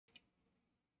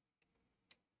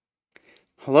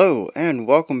Hello, and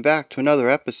welcome back to another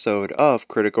episode of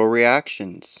Critical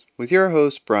Reactions with your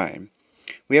host, Bryan.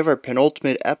 We have our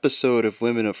penultimate episode of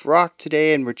Women of Rock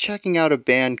today, and we're checking out a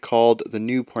band called the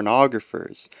New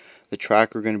Pornographers. The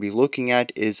track we're going to be looking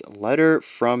at is Letter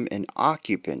from an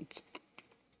Occupant.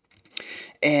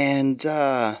 And,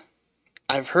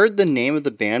 I've heard the name of the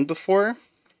band before.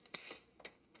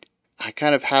 I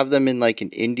kind of have them in like an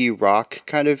indie rock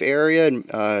kind of area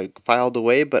and filed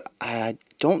away, but I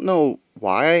don't know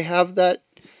why I have that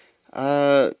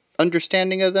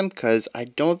understanding of them, because I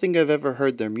don't think I've ever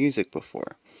heard their music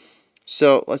before.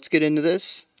 So let's get into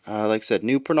this. Like I said,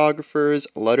 New Pornographers,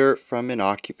 Letter from an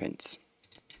Occupant.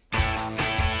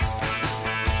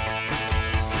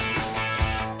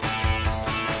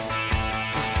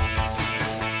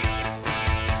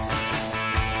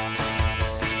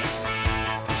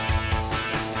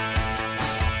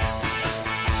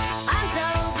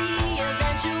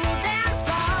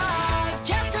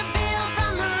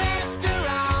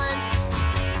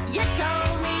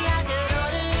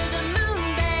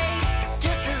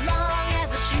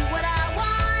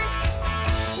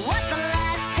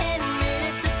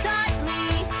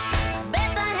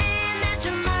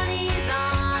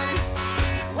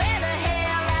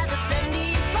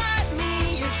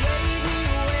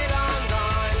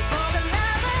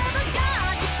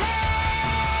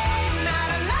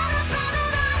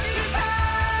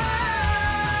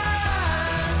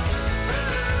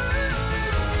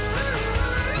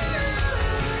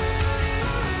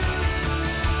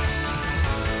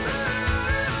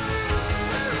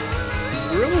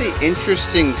 Really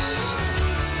interesting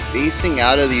spacing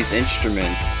out of these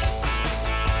instruments.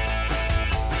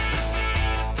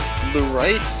 The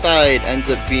right side ends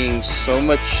up being so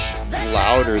much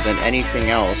louder than anything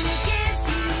else.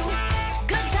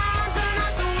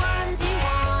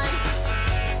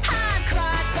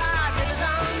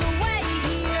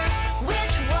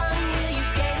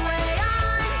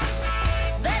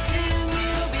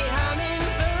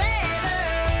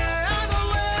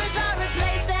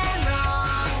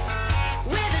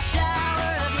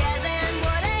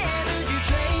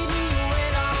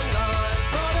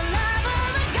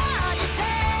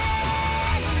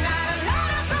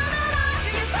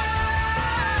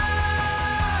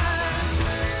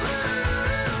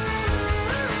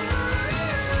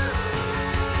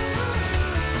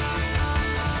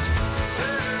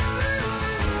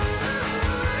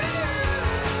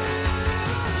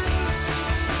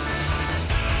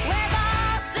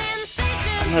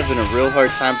 I'm having a real hard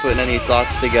time putting any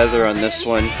thoughts together on this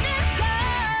one.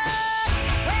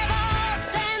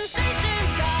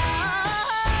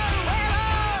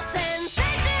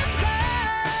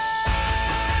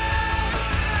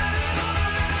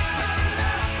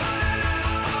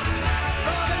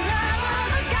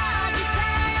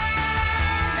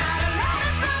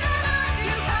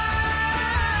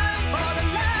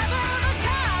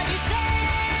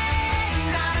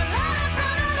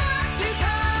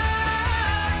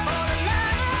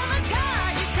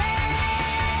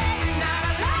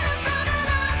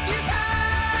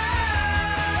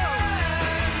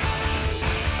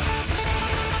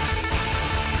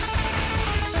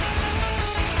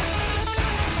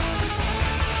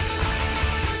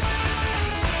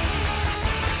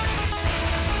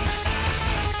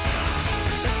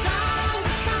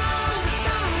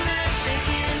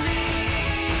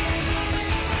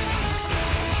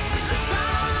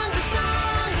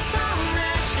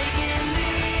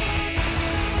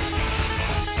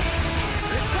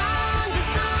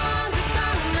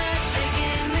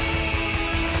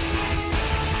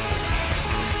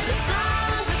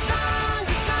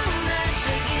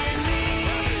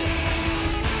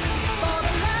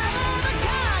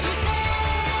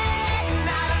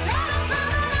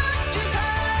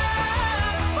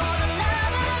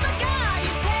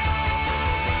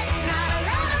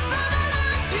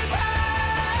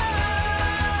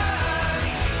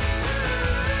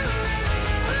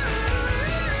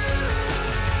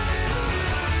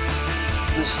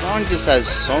 The song just has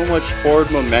so much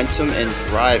forward momentum and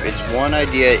drive. It's one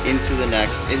idea into the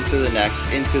next, into the next,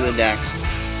 into the next.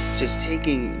 Just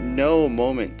taking no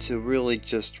moment to really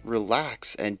just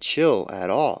relax and chill at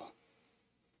all.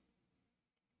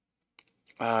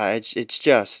 It's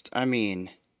just, I mean,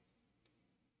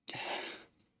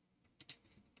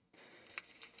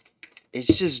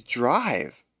 it's just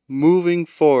drive. Moving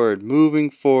forward, moving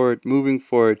forward, moving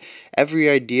forward. Every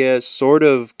idea sort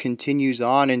of continues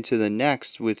on into the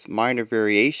next with minor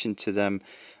variation to them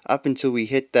up until we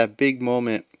hit that big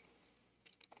moment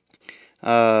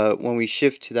when we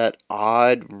shift to that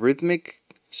odd rhythmic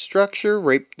structure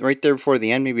right there before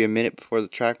the end, maybe a minute before the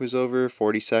track was over,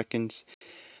 40 seconds.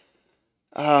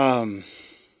 Um,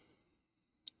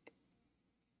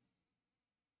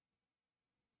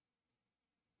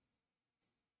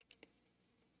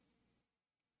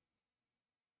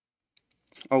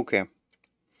 okay.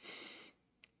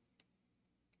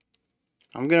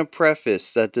 I'm gonna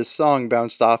preface that this song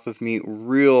bounced off of me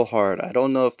real hard. I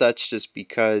don't know if that's just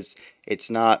because it's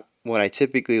not what I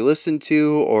typically listen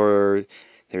to, or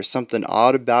there's something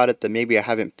odd about it that maybe I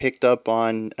haven't picked up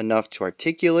on enough to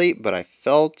articulate, but I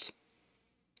felt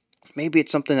maybe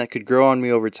it's something that could grow on me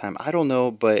over time. I don't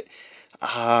know, but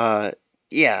uh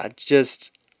yeah,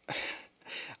 just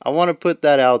I want to put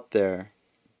that out there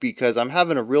because I'm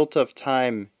having a real tough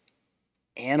time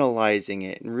analyzing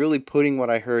it and really putting what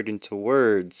I heard into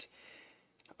words.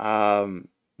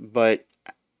 But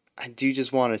I do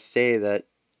just want to say that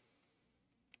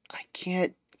I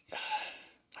can't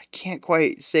I can't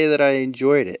quite say that I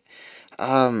enjoyed it.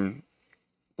 Um,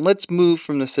 let's move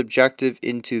from the subjective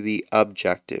into the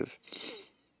objective.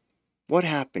 What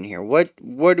happened here? What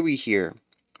do we hear?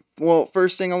 Well,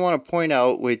 first thing I want to point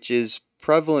out, which is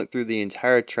prevalent through the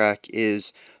entire track,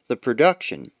 is the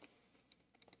production.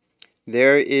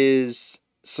 There is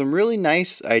some really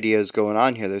nice ideas going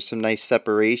on here. There's some nice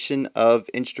separation of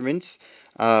instruments.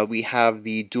 We have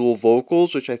the dual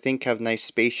vocals, which I think have nice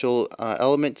spatial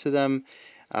element to them.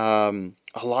 A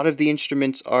lot of the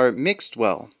instruments are mixed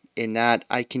well in that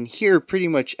I can hear pretty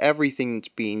much everything that's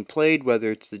being played,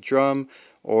 whether it's the drum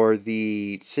or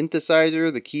the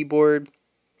synthesizer, the keyboard,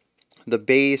 the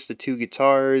bass, the two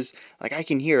guitars. Like, I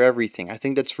can hear everything. I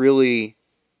think that's really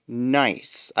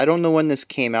nice. I don't know when this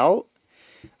came out.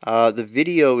 The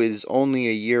video is only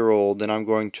a year old, and I'm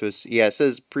going to, yeah, it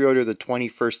says pre-order the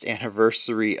 21st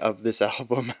anniversary of this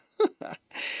album.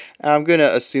 I'm going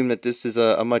to assume that this is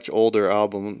a much older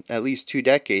album, at least 2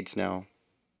 decades now.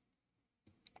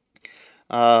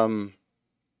 Um,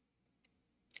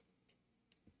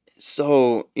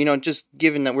 so, just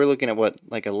given that we're looking at what,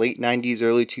 like a late 90s,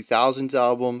 early 2000s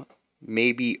album,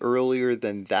 maybe earlier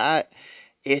than that,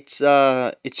 it's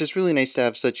just really nice to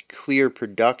have such clear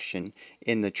production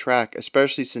in the track,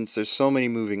 especially since there's so many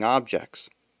moving objects,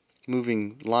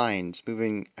 moving lines,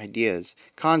 moving ideas,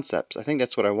 concepts. I think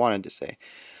that's what I wanted to say.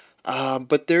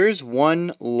 But there is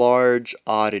one large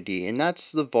oddity, and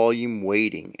that's the volume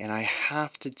weighting. And I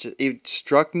have to, it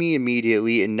struck me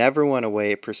immediately. It never went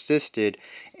away. It persisted.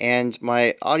 And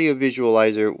my audio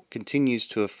visualizer continues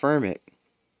to affirm it.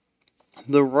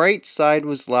 The right side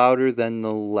was louder than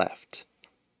the left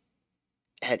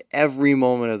at every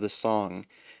moment of the song.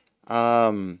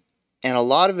 And a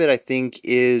lot of it, I think,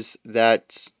 is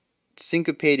that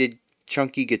syncopated,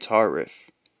 chunky guitar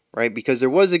riff, right? Because there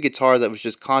was a guitar that was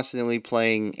just constantly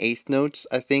playing eighth notes,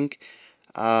 I think.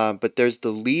 But there's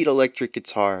the lead electric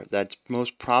guitar that's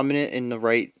most prominent in the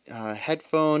right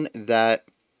headphone that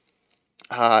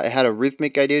it had a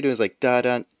rhythmic idea. It was like da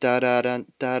da da da da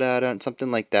da da da,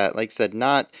 something like that. Like I said,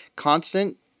 not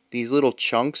constant. These little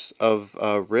chunks of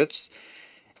riffs,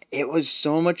 it was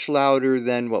so much louder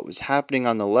than what was happening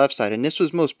on the left side, and this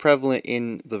was most prevalent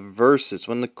in the verses.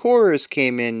 When the chorus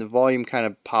came in, the volume kind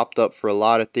of popped up for a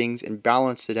lot of things and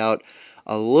balanced it out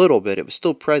a little bit. It was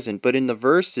still present, but in the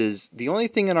verses, the only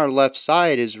thing on our left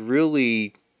side is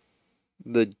really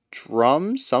the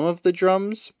drums, some of the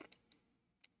drums,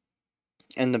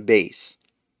 and the bass.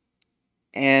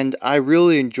 And I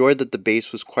really enjoyed that the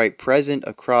bass was quite present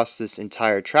across this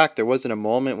entire track. There wasn't a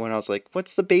moment when I was like,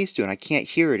 what's the bass doing? I can't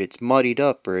hear it. It's muddied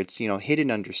up or it's, hidden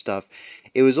under stuff.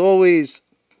 It was always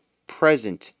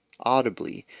present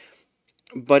audibly,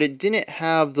 but it didn't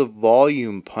have the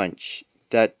volume punch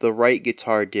that the right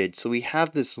guitar did. So we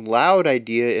have this loud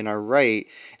idea in our right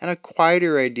and a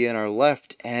quieter idea in our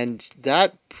left. And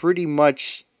that pretty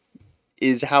much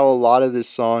is how a lot of this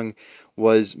song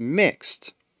was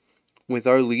mixed, with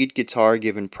our lead guitar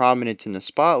given prominence in the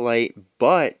spotlight,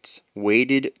 but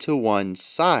weighted to one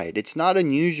side. It's not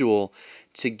unusual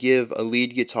to give a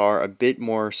lead guitar a bit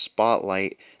more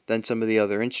spotlight than some of the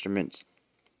other instruments.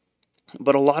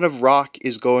 But a lot of rock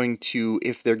is going to,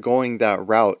 if they're going that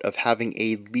route of having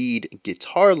a lead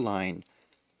guitar line,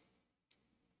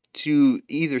 to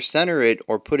either center it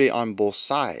or put it on both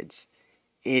sides.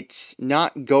 It's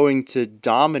not going to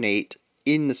dominate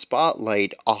in the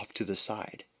spotlight off to the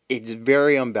side. It's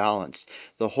very unbalanced.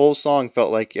 The whole song felt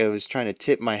like I was trying to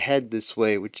tip my head this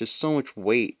way with just so much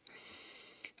weight.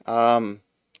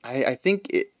 I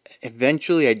think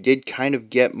eventually I did kind of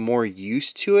get more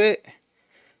used to it,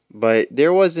 but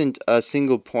there wasn't a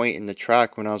single point in the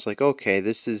track when I was like, okay,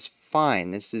 this is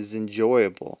fine, this is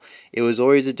enjoyable. It was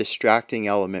always a distracting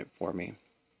element for me.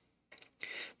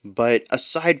 But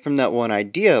aside from that one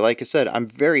idea, like I said, I'm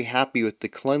very happy with the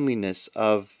cleanliness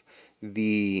of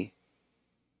the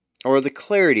or the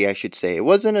clarity, I should say. It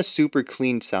wasn't a super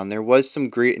clean sound. There was some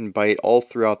grit and bite all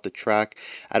throughout the track.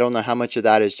 I don't know how much of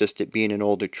that is just it being an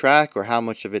older track or how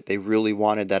much of it they really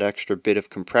wanted that extra bit of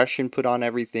compression put on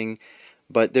everything.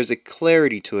 But there's a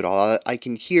clarity to it all. I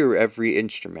can hear every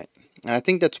instrument. And I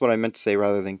think that's what I meant to say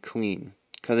rather than clean.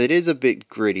 Because it is a bit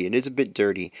gritty, it is a bit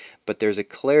dirty, but there's a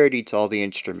clarity to all the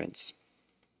instruments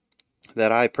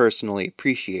that I personally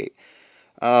appreciate.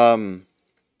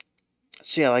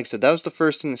 So yeah, like I said, that was the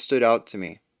first thing that stood out to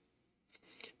me.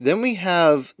 Then we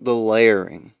have the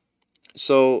layering.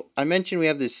 So I mentioned we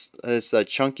have this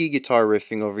chunky guitar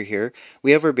riffing over here.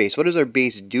 We have our bass. What is our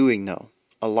bass doing though?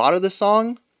 A lot of the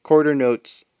song, quarter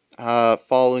notes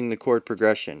following the chord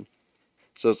progression.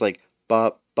 So it's like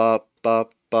bop bop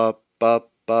bop bop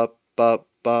bop bop bop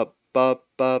bop bop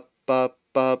bop bop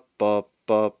bop bop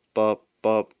bop bop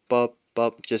bop bop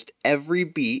bop. Just every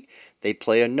beat they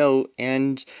play a note,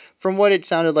 and from what it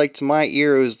sounded like to my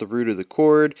ear, it was the root of the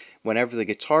chord. Whenever the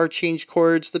guitar changed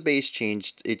chords, the bass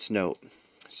changed its note.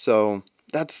 So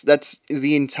that's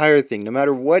the entire thing. No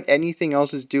matter what anything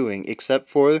else is doing, except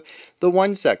for the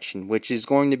one section, which is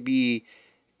going to be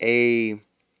a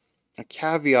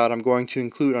caveat I'm going to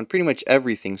include on pretty much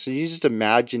everything. So you just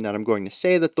imagine that I'm going to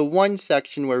say that the one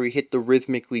section where we hit the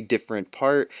rhythmically different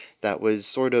part that was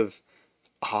sort of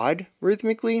odd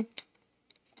rhythmically,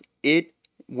 it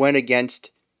went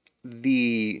against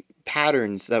the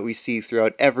patterns that we see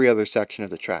throughout every other section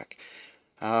of the track.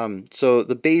 So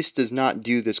the bass does not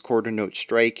do this quarter note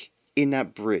strike in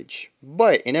that bridge,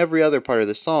 but in every other part of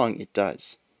the song it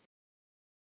does.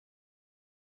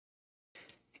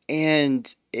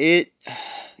 And it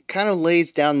kind of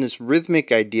lays down this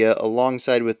rhythmic idea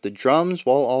alongside with the drums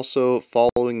while also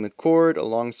following the chord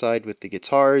alongside with the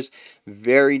guitars.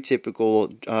 Very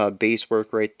typical bass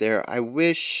work right there. I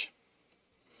wish,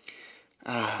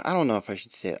 I don't know if I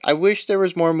should say it. I wish there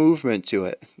was more movement to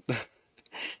it.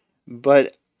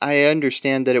 But I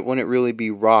understand that it wouldn't really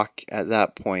be rock at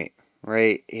that point,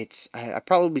 right? I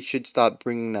probably should stop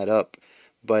bringing that up,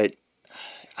 but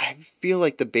I feel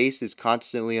like the bass is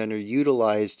constantly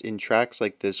underutilized in tracks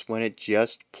like this when it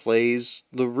just plays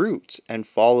the root and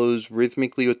follows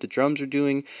rhythmically what the drums are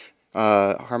doing,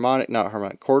 not harmonic,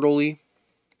 chordally,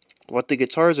 what the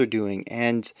guitars are doing,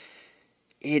 and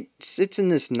it sits in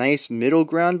this nice middle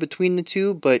ground between the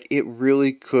two, but it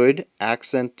really could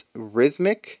accent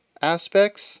rhythmic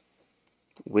aspects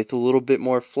with a little bit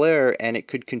more flair, and it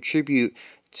could contribute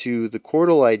to the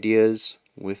chordal ideas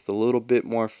with a little bit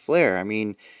more flair. I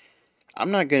mean,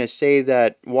 I'm not going to say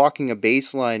that walking a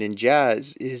bass line in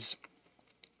jazz is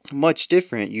much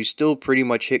different. You still pretty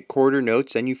much hit quarter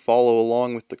notes and you follow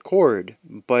along with the chord,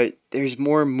 but there's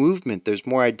more movement, there's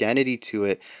more identity to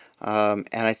it. And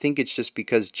I think it's just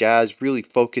because jazz really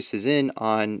focuses in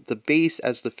on the bass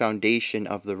as the foundation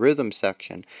of the rhythm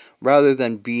section, rather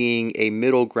than being a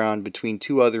middle ground between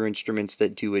two other instruments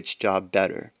that do its job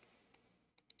better.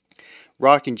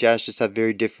 Rock and jazz just have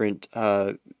very different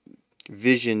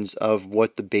visions of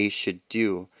what the bass should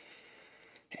do.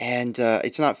 And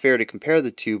it's not fair to compare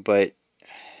the two, but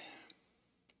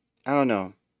I don't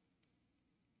know.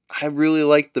 I really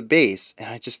like the bass, and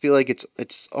I just feel like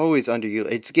it's always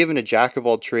underutilized. It's given a jack of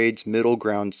all trades middle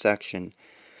ground section.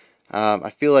 I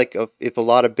feel like if a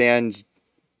lot of bands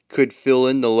could fill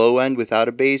in the low end without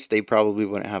a bass, they probably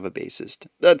wouldn't have a bassist.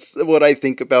 That's what I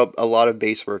think about a lot of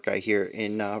bass work I hear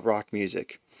in rock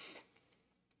music.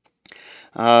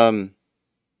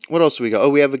 What else do we got? Oh,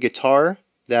 we have a guitar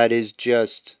that is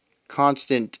just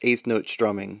constant eighth note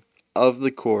strumming of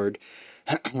the chord.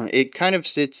 It kind of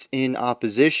sits in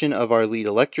opposition of our lead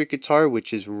electric guitar,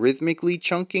 which is rhythmically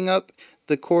chunking up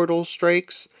the chordal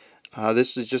strikes.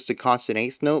 This is just a constant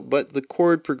eighth note, but the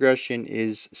chord progression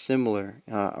is similar,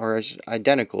 or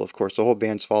identical, of course. The whole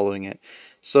band's following it.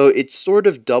 So it's sort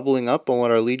of doubling up on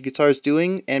what our lead guitar is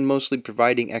doing and mostly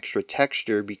providing extra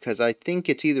texture, because I think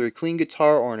it's either a clean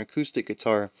guitar or an acoustic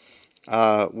guitar,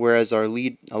 whereas our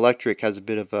lead electric has a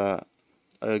bit of a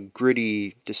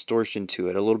gritty distortion to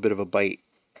it, a little bit of a bite.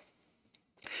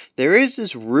 There is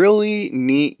this really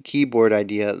neat keyboard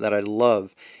idea that I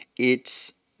love.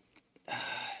 It's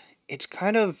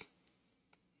kind of,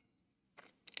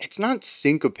 it's not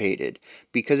syncopated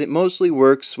because it mostly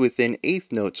works within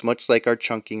eighth notes, much like our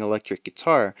chunking electric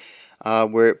guitar,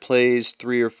 where it plays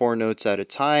 3 or 4 notes at a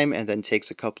time and then takes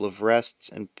a couple of rests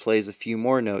and plays a few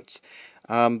more notes.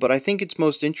 But I think it's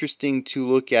most interesting to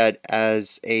look at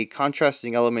as a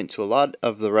contrasting element to a lot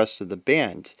of the rest of the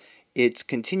band. It's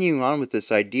continuing on with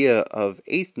this idea of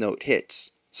eighth note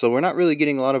hits. So we're not really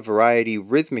getting a lot of variety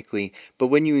rhythmically, but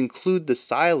when you include the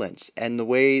silence and the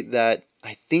way that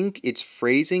I think its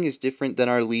phrasing is different than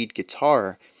our lead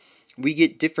guitar. We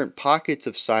get different pockets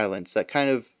of silence that kind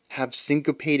of have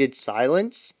syncopated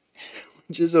silence,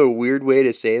 which is a weird way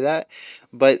to say that.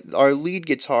 But our lead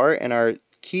guitar and our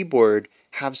keyboard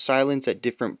have silence at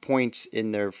different points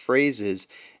in their phrases.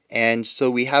 And so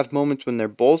we have moments when they're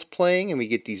both playing and we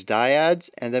get these dyads,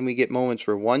 and then we get moments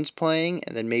where one's playing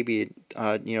and then maybe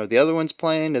the other one's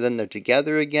playing, and then they're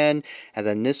together again, and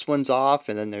then this one's off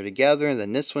and then they're together, and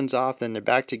then this one's off, then they're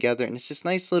back together, and it's this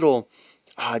nice little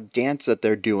dance that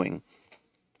they're doing.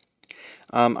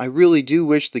 I really do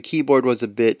wish the keyboard was a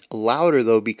bit louder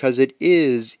though, because it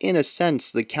is, in a sense,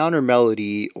 the counter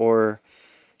melody or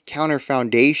counter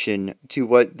foundation to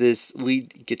what this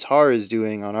lead guitar is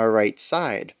doing on our right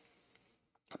side.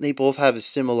 They both have a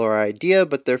similar idea,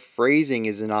 but their phrasing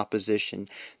is in opposition.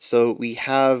 So we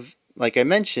have, like I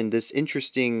mentioned, this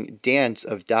interesting dance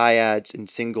of dyads and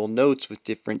single notes with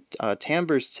different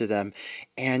timbres to them,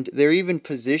 and they're even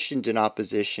positioned in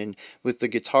opposition with the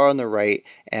guitar on the right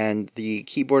and the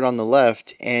keyboard on the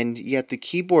left, and yet the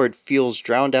keyboard feels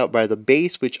drowned out by the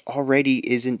bass, which already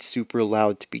isn't super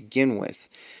loud to begin with.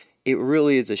 It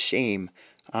really is a shame.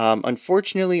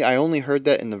 Unfortunately, I only heard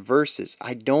that in the verses.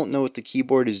 I don't know what the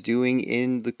keyboard is doing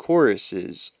in the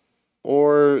choruses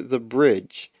or the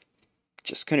bridge.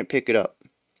 Just couldn't pick it up.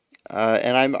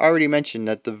 And I've already mentioned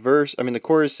that the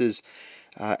choruses,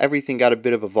 everything got a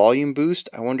bit of a volume boost.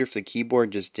 I wonder if the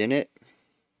keyboard just didn't.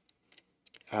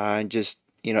 And just,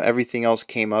 everything else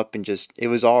came up and it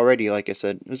was already, like I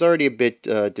said, it was already a bit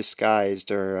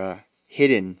disguised or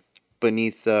hidden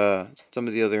beneath some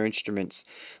of the other instruments.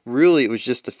 Really, it was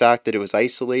just the fact that it was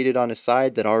isolated on a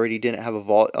side that already didn't have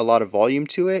a lot of volume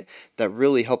to it that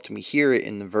really helped me hear it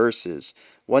in the verses.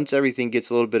 Once everything gets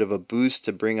a little bit of a boost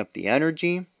to bring up the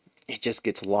energy, it just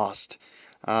gets lost.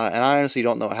 And I honestly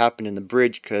don't know what happened in the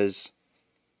bridge because,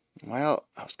 well,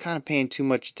 I was kind of paying too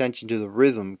much attention to the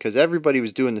rhythm because everybody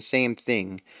was doing the same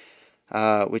thing,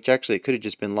 which actually it could have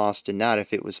just been lost in that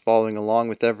if it was following along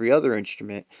with every other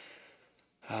instrument.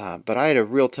 But I had a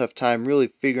real tough time really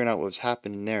figuring out what was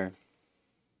happening there.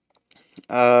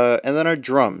 And then our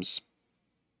drums.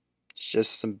 It's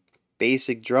just some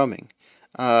basic drumming.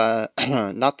 Not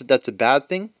that that's a bad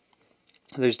thing.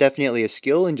 There's definitely a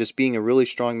skill in just being a really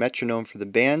strong metronome for the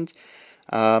band.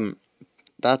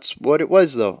 That's what it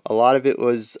was, though. A lot of it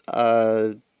was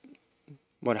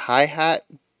hi-hat,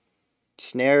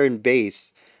 snare, and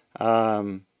bass.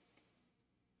 And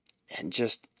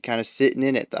just kind of sitting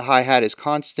in it. The hi-hat is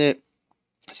constant,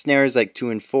 snare is like 2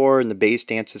 and 4, and the bass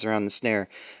dances around the snare.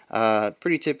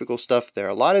 Pretty typical stuff there.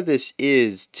 A lot of this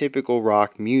is typical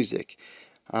rock music.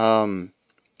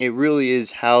 It really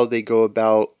is how they go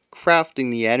about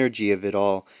crafting the energy of it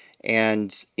all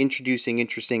and introducing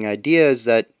interesting ideas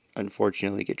that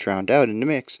unfortunately get drowned out in the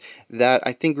mix, that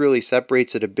I think really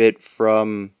separates it a bit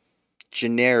from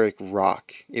generic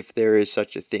rock, if there is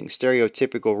such a thing.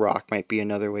 Stereotypical rock might be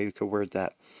another way we could word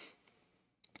that.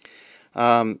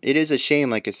 It is a shame,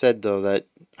 like I said, though, that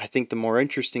I think the more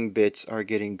interesting bits are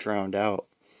getting drowned out.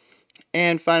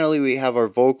 And finally, we have our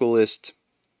vocalist.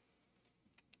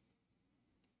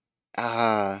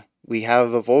 We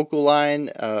have a vocal line,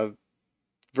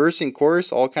 verse and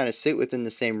chorus all kind of sit within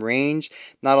the same range.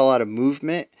 Not a lot of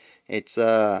movement. It's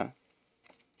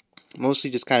mostly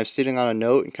just kind of sitting on a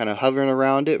note and kind of hovering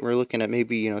around it. We're looking at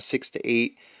maybe 6 to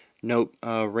 8 note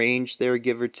range there,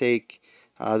 give or take.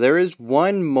 There is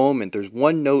one moment, there's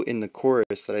one note in the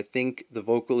chorus that I think the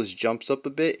vocalist jumps up a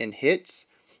bit and hits,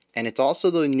 and it's also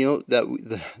the note that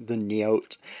the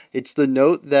note. It's the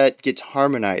note that gets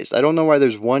harmonized. I don't know why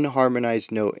there's one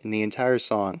harmonized note in the entire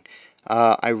song.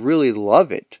 I really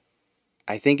love it.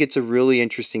 I think it's a really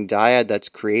interesting dyad that's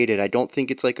created. I don't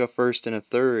think it's like a first and a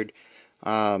third.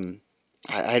 I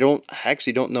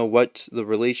actually don't know what the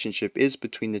relationship is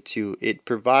between the two. It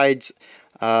provides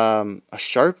a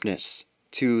sharpness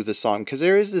to the song because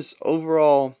there is this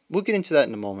overall. We'll get into that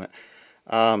in a moment.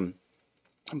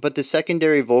 But the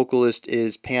secondary vocalist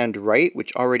is panned right,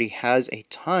 which already has a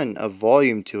ton of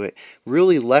volume to it.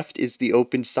 Really, left is the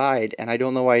open side, and I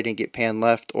don't know why I didn't get panned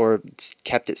left or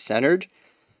kept it centered.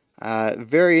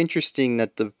 Very interesting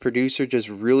that the producer just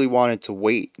really wanted to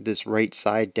weight this right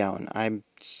side down. I'm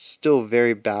still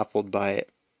very baffled by it.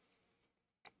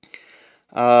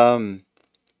 But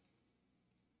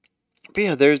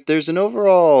yeah, there's an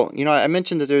overall, I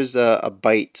mentioned that there's a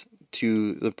bite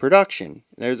to the production.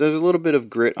 There's a little bit of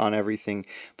grit on everything,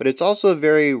 but it's also a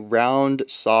very round,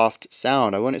 soft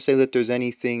sound. I wouldn't say that there's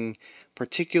anything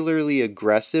particularly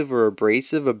aggressive or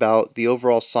abrasive about the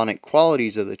overall sonic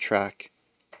qualities of the track.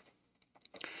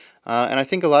 And I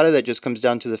think a lot of that just comes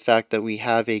down to the fact that we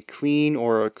have a clean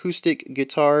or acoustic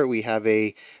guitar, we have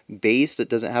a bass that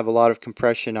doesn't have a lot of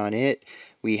compression on it,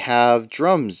 we have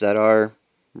drums that are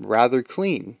rather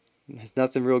clean. There's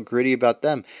nothing real gritty about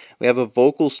them. We have a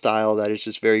vocal style that is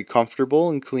just very comfortable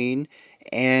and clean,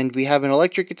 and we have an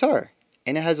electric guitar,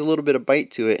 and it has a little bit of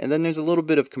bite to it, and then there's a little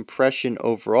bit of compression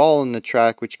overall in the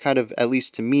track, which kind of, at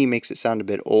least to me, makes it sound a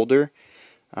bit older.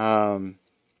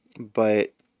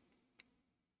 But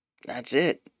that's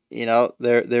it.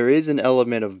 There is an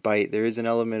element of bite, there is an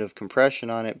element of compression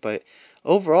on it, but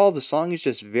overall the song is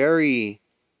just very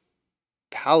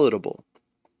palatable.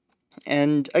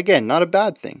 And again, not a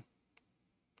bad thing.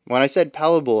 When I said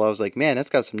palatable, I was like, man, that's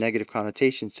got some negative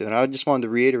connotations to it. And I just wanted to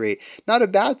reiterate, not a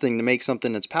bad thing to make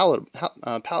something that's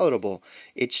palatable.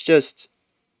 It's just,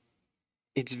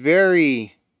 it's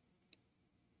very,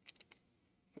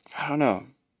 I don't know.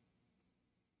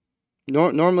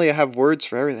 Normally I have words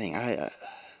for everything. I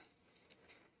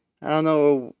don't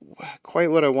know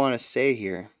quite what I want to say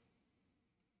here.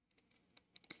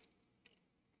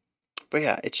 But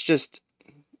yeah, it's just,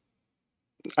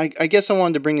 I guess I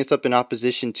wanted to bring this up in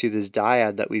opposition to this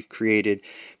dyad that we've created,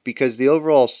 because the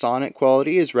overall sonic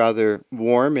quality is rather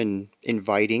warm and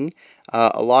inviting.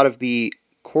 A lot of the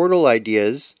chordal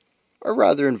ideas are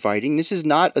rather inviting. This is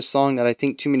not a song that I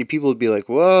think too many people would be like,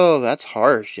 whoa, that's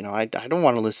harsh. I don't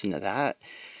want to listen to that.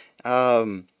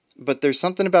 But there's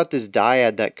something about this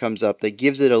dyad that comes up that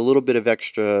gives it a little bit of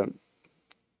extra,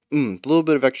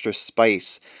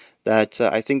 spice that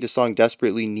I think the song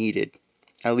desperately needed,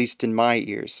 at least in my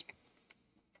ears.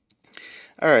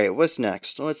 Alright, what's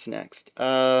next?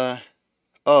 Oh,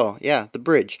 yeah, the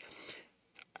bridge.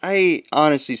 I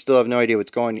honestly still have no idea what's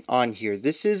going on here.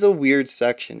 This is a weird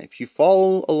section. If you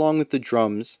follow along with the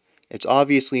drums, it's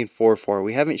obviously in 4/4.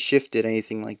 We haven't shifted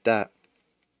anything like that.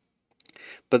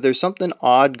 But there's something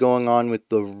odd going on with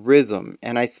the rhythm,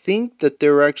 and I think that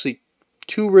there were actually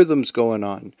two rhythms going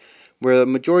on, where the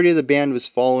majority of the band was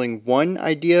following one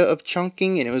idea of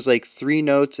chunking, and it was like 3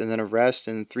 notes and then a rest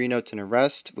and 3 notes and a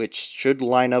rest, which should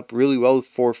line up really well with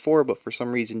 4/4, but for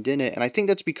some reason didn't. And I think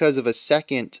that's because of a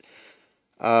second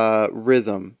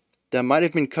rhythm that might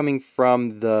have been coming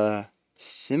from the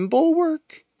cymbal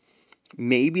work.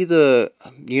 Maybe the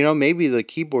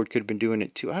keyboard could have been doing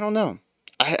it too. I don't know.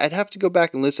 I'd have to go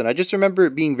back and listen. I just remember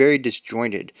it being very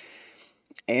disjointed.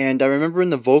 And I remember when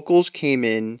the vocals came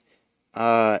in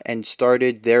and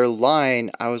started their line,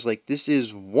 I was like, this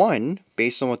is one,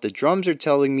 based on what the drums are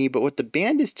telling me, but what the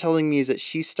band is telling me is that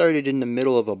she started in the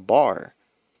middle of a bar.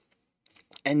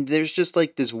 And there's just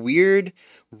like this weird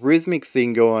rhythmic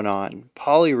thing going on,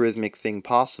 polyrhythmic thing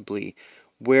possibly,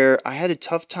 where I had a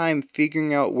tough time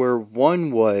figuring out where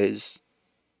one was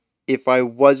if I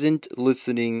wasn't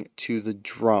listening to the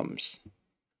drums.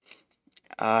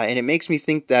 And it makes me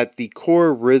think that the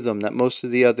core rhythm that most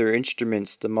of the other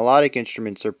instruments, the melodic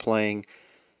instruments, are playing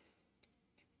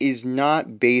is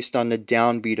not based on the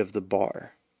downbeat of the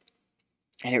bar.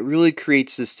 And it really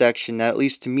creates this section that, at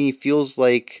least to me, feels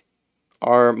like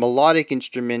our melodic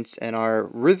instruments and our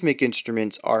rhythmic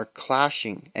instruments are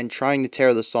clashing and trying to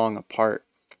tear the song apart.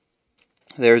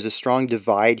 There's a strong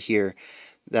divide here,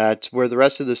 that where the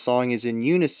rest of the song is in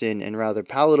unison and rather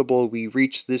palatable, we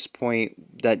reach this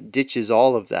point that ditches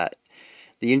all of that.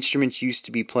 The instruments used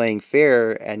to be playing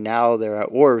fair, and now they're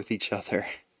at war with each other.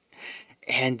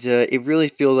 And it really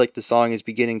feels like the song is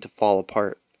beginning to fall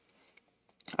apart.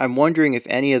 I'm wondering if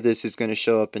any of this is going to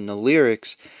show up in the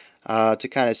lyrics, to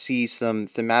kind of see some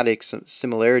thematic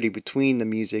similarity between the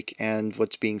music and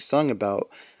what's being sung about.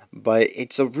 But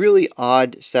it's a really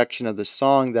odd section of the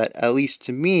song that, at least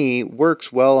to me, works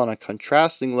well on a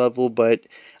contrasting level, but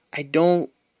I don't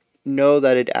know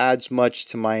that it adds much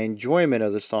to my enjoyment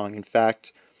of the song. In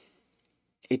fact,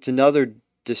 it's another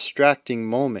distracting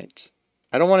moment.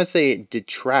 I don't want to say it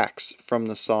detracts from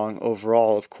the song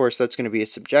overall. Of course, that's going to be a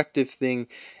subjective thing,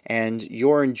 and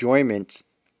your enjoyment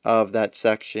of that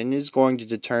section is going to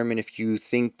determine if you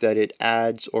think that it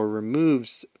adds or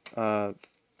removes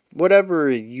whatever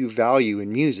you value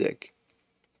in music.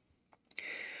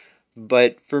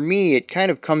 But for me, it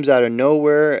kind of comes out of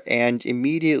nowhere and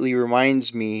immediately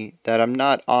reminds me that I'm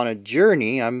not on a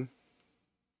journey,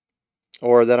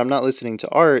 or that I'm not listening to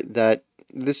art, that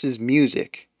this is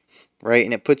music, right?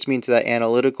 And it puts me into that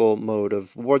analytical mode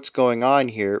of what's going on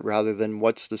here rather than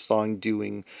what's the song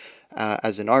doing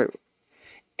as an art.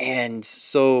 And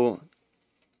so,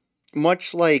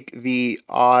 much like the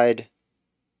odd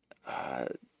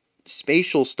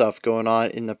spatial stuff going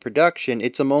on in the production,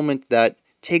 it's a moment that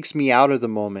takes me out of the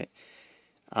moment.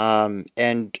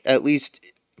 And at least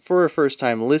for a first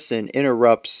time listen,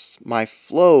 interrupts my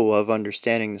flow of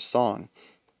understanding the song.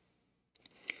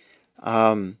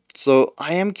 So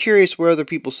I am curious where other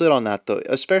people sit on that, though,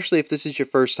 especially if this is your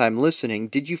first time listening.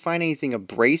 Did you find anything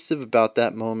abrasive about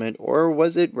that moment, or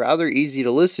was it rather easy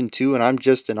to listen to and I'm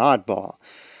just an oddball?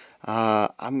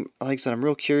 Like I said, I'm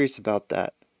real curious about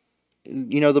that.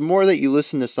 The more that you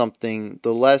listen to something,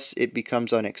 the less it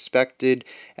becomes unexpected,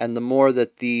 and the more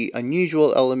that the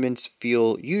unusual elements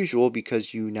feel usual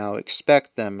because you now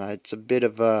expect them. It's a bit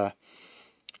of a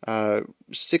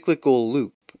cyclical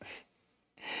loop.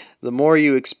 The more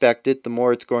you expect it, the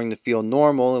more it's going to feel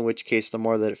normal, in which case, the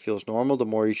more that it feels normal, the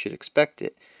more you should expect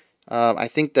it. I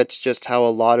think that's just how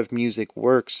a lot of music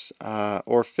works,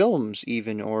 or films,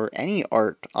 even, or any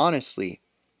art, honestly.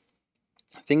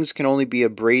 Things can only be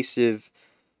abrasive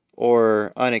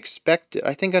or unexpected.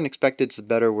 I think unexpected is a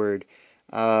better word.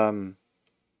 Um,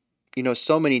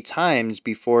 so many times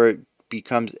before it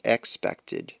becomes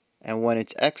expected. And when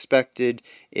it's expected,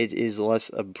 it is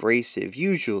less abrasive,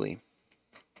 usually.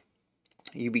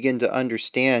 You begin to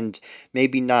understand,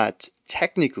 maybe not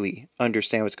technically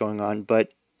understand what's going on,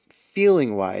 but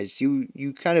feeling wise, you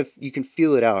can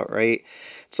feel it out, right?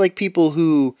 It's like people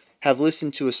who have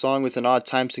listened to a song with an odd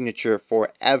time signature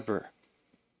forever.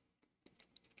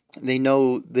 They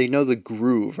know the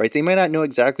groove, right? They might not know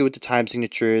exactly what the time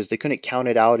signature is. They couldn't count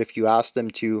it out if you asked them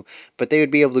to, but they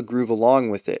would be able to groove along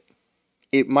with it.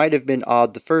 It might have been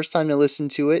odd the first time they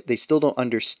listened to it. They still don't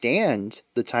understand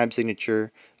the time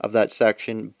signature of that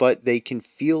section, but they can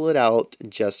feel it out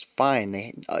just fine.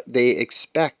 They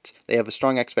have a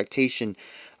strong expectation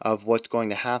of what's going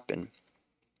to happen.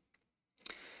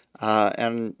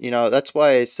 And that's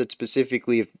why I said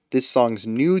specifically, if this song's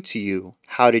new to you,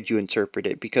 how did you interpret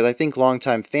it? Because I think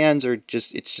longtime fans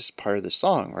it's just part of the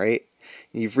song, right?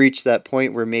 You've reached that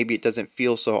point where maybe it doesn't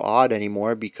feel so odd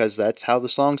anymore because that's how the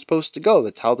song's supposed to go.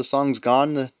 That's how the song's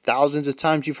gone the thousands of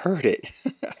times you've heard it.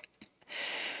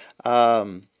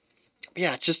 um,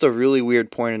 yeah, it's just a really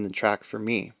weird point in the track for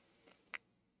me.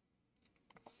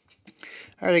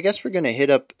 Alright, I guess we're going to hit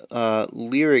up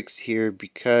lyrics here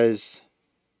because...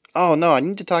 Oh no, I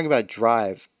need to talk about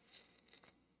Drive.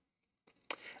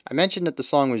 I mentioned that the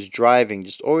song was driving,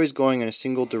 just always going in a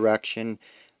single direction.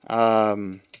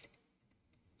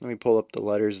 Let me pull up the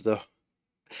letters, though.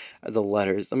 The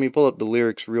letters. Let me pull up the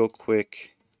lyrics real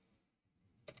quick.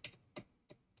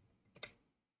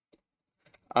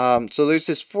 So there's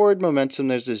this forward momentum,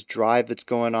 there's this drive that's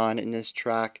going on in this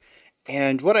track.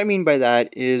 And what I mean by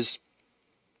that is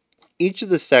each of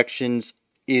the sections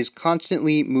is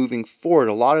constantly moving forward.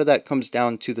 A lot of that comes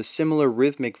down to the similar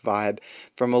rhythmic vibe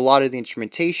from a lot of the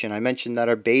instrumentation. I mentioned that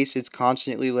our bass is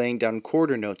constantly laying down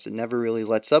quarter notes. It never really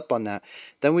lets up on that.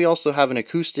 Then we also have an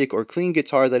acoustic or clean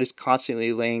guitar that is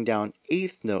constantly laying down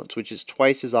eighth notes, which is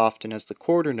twice as often as the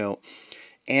quarter note.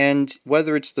 And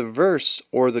whether it's the verse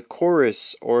or the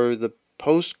chorus or the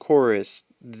post-chorus,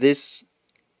 this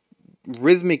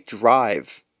rhythmic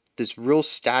drive, this real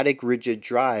static, rigid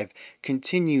drive,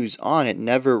 continues on. It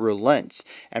never relents.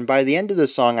 And by the end of the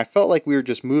song, I felt like we were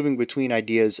just moving between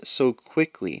ideas so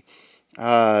quickly.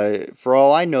 For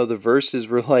all I know, the verses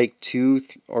were like 2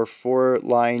 or 4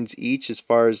 lines each as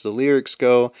far as the lyrics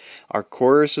go. Our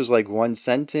chorus was like one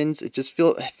sentence. It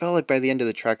felt like by the end of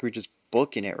the track, we were just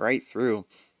booking it right through.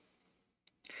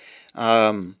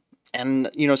 And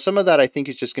some of that I think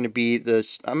is just going to be the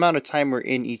amount of time we're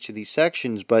in each of these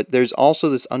sections, but there's also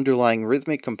this underlying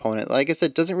rhythmic component. Like I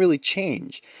said, doesn't really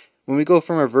change. When we go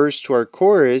from our verse to our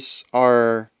chorus,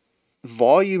 our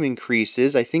volume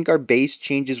increases. I think our bass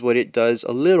changes what it does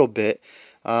a little bit.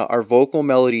 Our vocal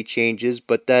melody changes,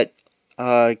 but that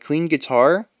clean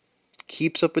guitar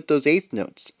keeps up with those eighth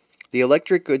notes. The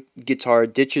electric guitar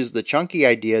ditches the chunky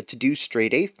idea to do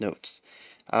straight eighth notes.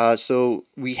 So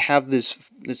we have this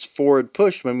forward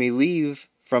push. When we leave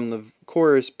from the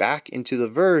chorus back into the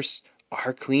verse,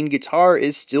 our clean guitar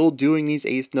is still doing these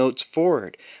eighth notes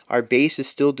forward. Our bass is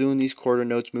still doing these quarter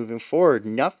notes moving forward.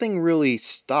 Nothing really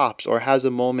stops or has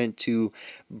a moment to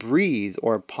breathe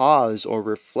or pause or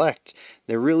reflect.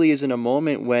 There really isn't a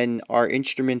moment when our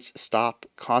instruments stop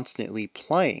constantly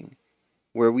playing,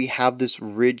 where we have this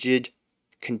rigid,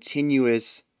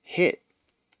 continuous hit.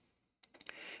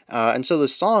 And so the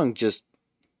song just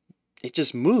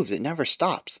moves. It never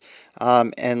stops.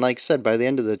 And like I said, by the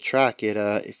end of the track,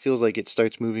 it feels like it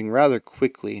starts moving rather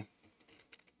quickly.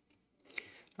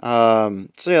 So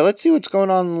yeah, let's see what's going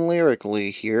on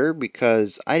lyrically here,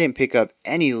 because I didn't pick up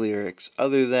any lyrics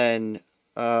other than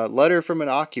Letter from an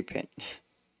Occupant.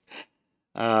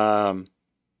 So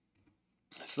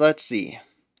let's see.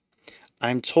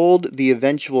 I'm told the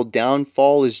eventual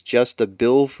downfall is just a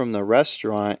bill from the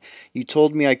restaurant. You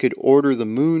told me I could order the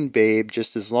moon, babe,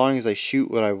 just as long as I shoot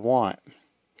what I want.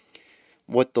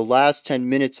 What the last 10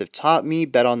 minutes have taught me,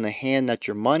 bet on the hand that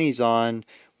your money's on.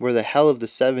 Where the hell of the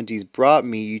 70s brought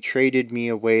me, you traded me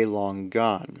away long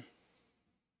gone.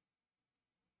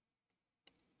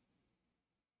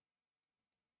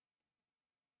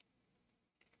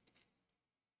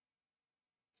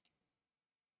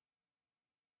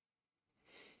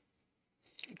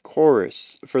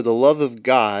 Chorus. For the love of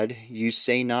God, you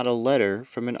say not a letter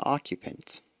from an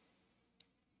occupant.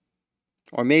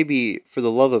 Or maybe, for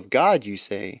the love of God, you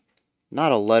say,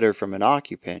 not a letter from an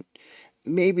occupant.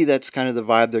 Maybe that's kind of the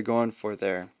vibe they're going for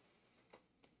there.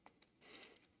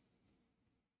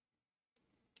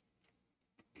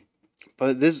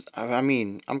 But this, I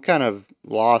mean, I'm kind of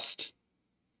lost.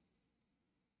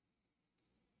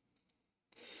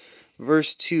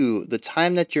 Verse 2. The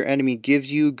time that your enemy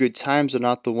gives you, good times are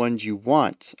not the ones you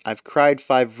want. I've cried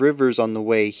 5 rivers on the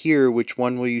way here, which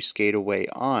one will you skate away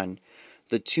on?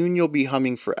 The tune you'll be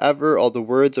humming forever, all the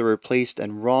words are replaced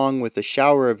and wrong with a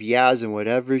shower of yas and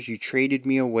whatevers, you traded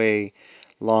me away,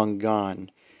 long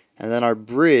gone. And then our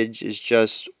bridge is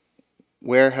just,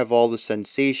 where have all the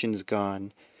sensations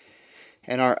gone?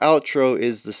 And our outro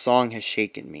is, the song has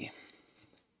shaken me.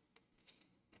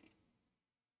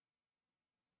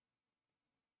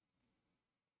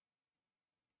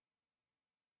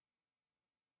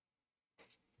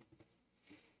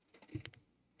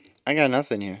 I got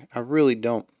nothing here. I really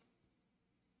don't.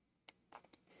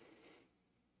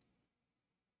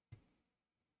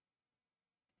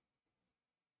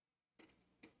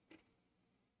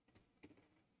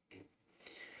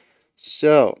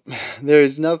 So, there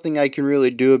is nothing I can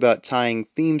really do about tying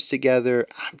themes together.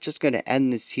 I'm just going to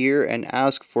end this here and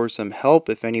ask for some help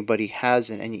if anybody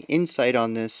has any insight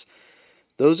on this.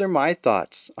 Those are my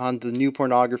thoughts on the new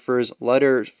Pornographers'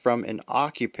 Letter from an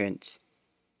Occupant.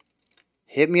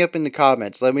 Hit me up in the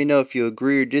comments. Let me know if you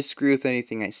agree or disagree with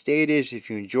anything I stated, if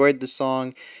you enjoyed the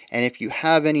song, and if you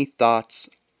have any thoughts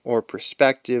or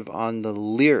perspective on the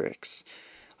lyrics.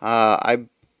 I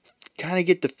kind of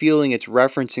get the feeling it's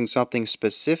referencing something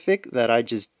specific that I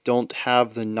just don't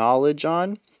have the knowledge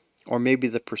on, or maybe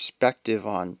the perspective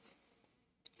on.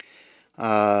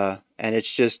 And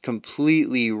it's just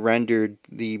completely rendered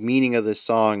the meaning of the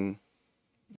song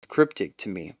cryptic to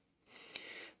me.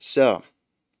 So,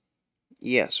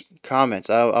 yes, comments.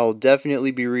 I'll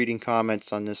definitely be reading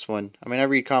comments on this one. I mean, I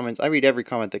read comments. I read every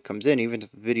comment that comes in, even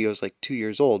if the video is like 2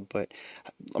 years old. But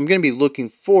I'm going to be looking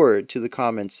forward to the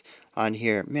comments on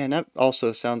here. Man, that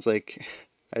also sounds like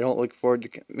I don't look forward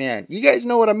to... Man, you guys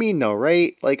know what I mean, though,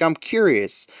 right? Like, I'm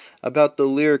curious about the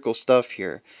lyrical stuff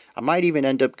here. I might even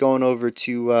end up going over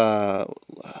to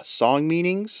song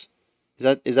meanings.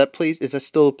 Is that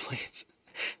still a place?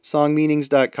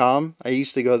 Songmeanings.com. I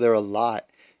used to go there a lot.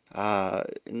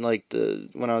 In like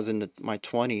when I was in my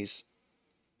 20s,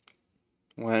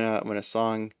 when a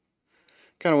song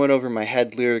kind of went over my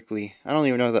head lyrically. I don't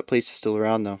even know if that place is still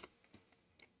around though.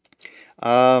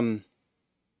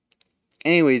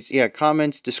 Anyways, yeah,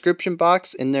 comments, description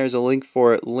box, and there's a link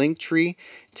for Linktree.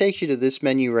 Takes you to this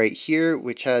menu right here,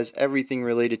 which has everything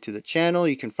related to the channel.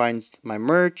 You can find my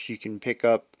merch. You can pick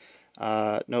up,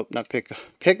 nope, not pick up,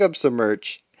 pick up some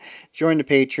merch. Join the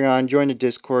Patreon, join the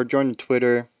Discord, join the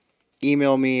Twitter,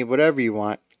 email me, whatever you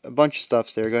want. A bunch of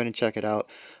stuff's there. Go ahead and check it out.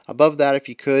 Above that, if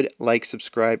you could, like,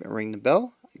 subscribe, and ring the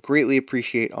bell. I greatly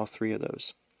appreciate all 3 of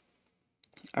those.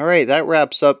 Alright, that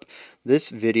wraps up this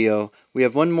video. We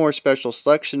have one more special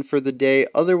selection for the day.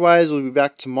 Otherwise, we'll be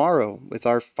back tomorrow with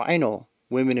our final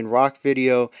Women in Rock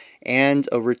video and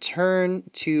a return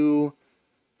to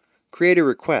Create a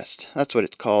Request. That's what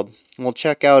it's called. And we'll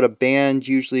check out a band,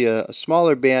 usually a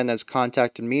smaller band, that's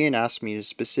contacted me and asked me to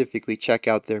specifically check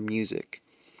out their music.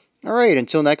 Alright,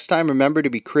 until next time, remember to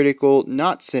be critical,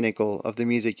 not cynical, of the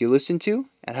music you listen to,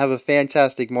 and have a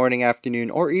fantastic morning, afternoon,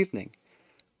 or evening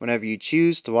whenever you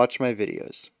choose to watch my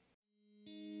videos.